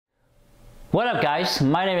What up guys,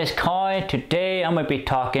 my name is Kong. Today I'm going to be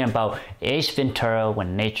talking about Ace Ventura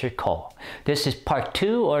when Nature Call. This is part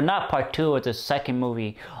 2, or not part 2, it's the second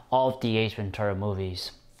movie of the Ace Ventura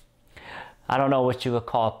movies. I don't know what you would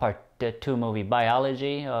call part 2 movie,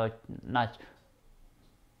 biology or not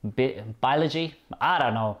biology, I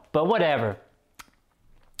don't know, but whatever.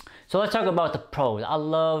 So let's talk about the pros. I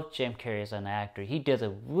love Jim Carrey as an actor. He does a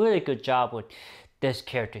really good job with this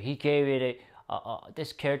character. He gave it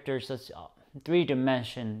this character such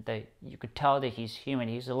three-dimension that you could tell that he's human.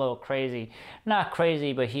 He's a little crazy, not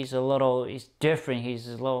crazy, but he's different. He's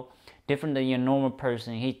a little different than your normal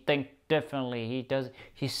person. He thinks differently.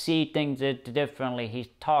 He see things differently.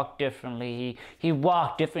 He talk differently. He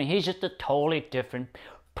walk different. He's just a totally different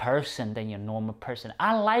person than your normal person.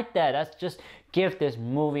 I like that. That's just give this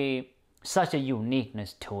movie such a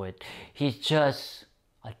uniqueness to it. He's just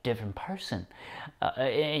a different person.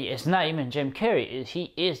 It's not even Jim Carrey.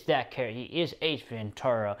 He is that character. He is Ace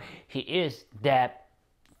Ventura. He is that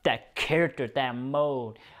character, that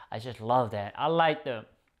mode. I just love that. I like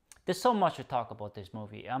there's so much to talk about this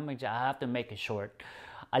movie. I have to make it short.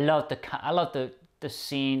 I love the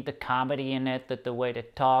scene, the comedy in it, the way they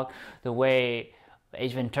talk, the way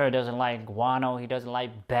Ace Ventura doesn't like guano. He doesn't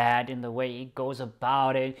like bad in the way he goes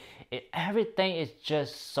about it. Everything is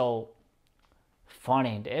just so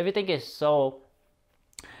funny. Everything is so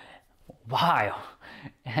wild.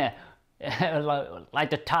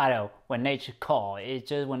 like the title, When Nature Call. It's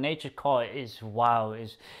just when Nature Call is wild.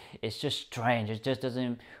 It's just strange. It just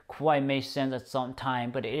doesn't quite make sense at some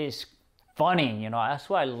time, but it is funny. You know, that's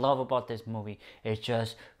what I love about this movie. It's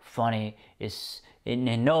just funny. It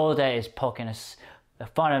knows that it's poking us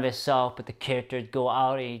fun of itself, but the characters go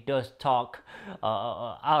out and he does talk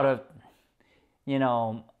out of, you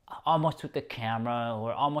know, almost to the camera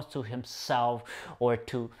or almost to himself or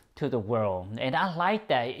to the world, and I like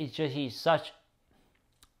that. It's just he's such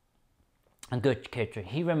a good character.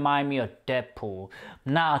 He reminds me of Deadpool,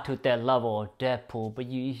 not to that level of Deadpool, but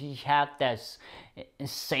you have that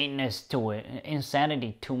insaneness to it,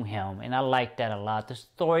 insanity to him, and I like that a lot. The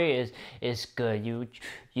story is good.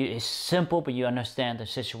 It's simple, but you understand the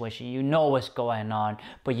situation. You know what's going on,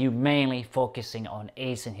 but you mainly focusing on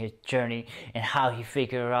Ace and his journey and how he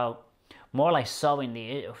figured out more like solving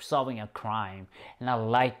a crime, and I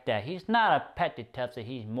like that. He's not a pet detective.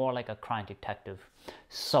 He's more like a crime detective.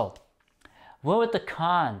 So what was the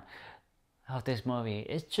con of this movie?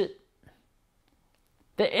 It's just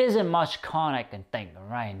there isn't much con I can think of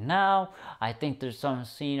right now. I think there's some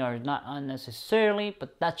scene are not unnecessarily,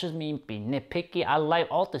 but that's just me being nitpicky. I like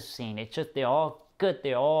all the scene. It's just they're all good.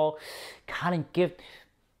 They're all kind of give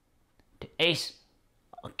the Ace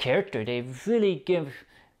a character. They really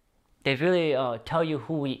tell you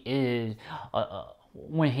who he is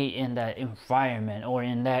when he in that environment or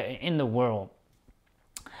in the world.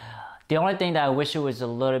 The only thing that I wish it was a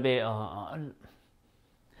little bit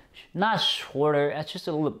not shorter, it's just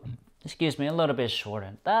a little bit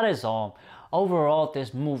shorter. That is all. Overall,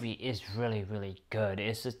 this movie is really good.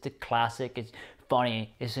 It's just a classic. It's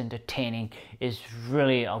funny, it's entertaining, it's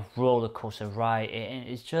really a roller coaster ride, and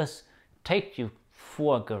it's just takes you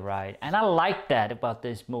for a good ride, and I like that about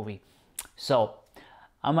this movie. So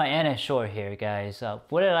I'm gonna end it short here, guys.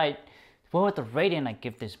 What was the rating I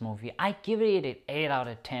give this movie? I give it an 8 out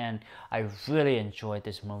of 10. I really enjoyed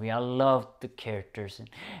this movie. I love the characters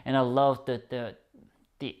and I love the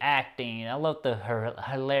acting. I love the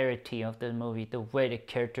hilarity of the movie, the way the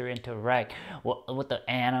character interact with the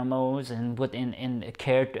animals and in the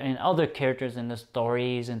character and other characters in the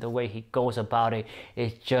stories, and the way he goes about it.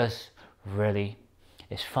 It's just really,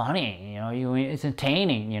 it's funny, you know, it's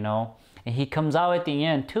entertaining, you know, and he comes out at the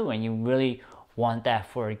end too, and you really want that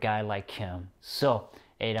for a guy like him. So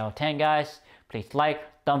 8 out of 10, guys. Please like,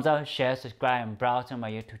 thumbs up, share, subscribe, and browse on my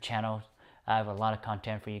YouTube channel. I have a lot of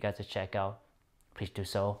content for you guys to check out. Please do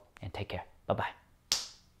so, and take care. Bye bye.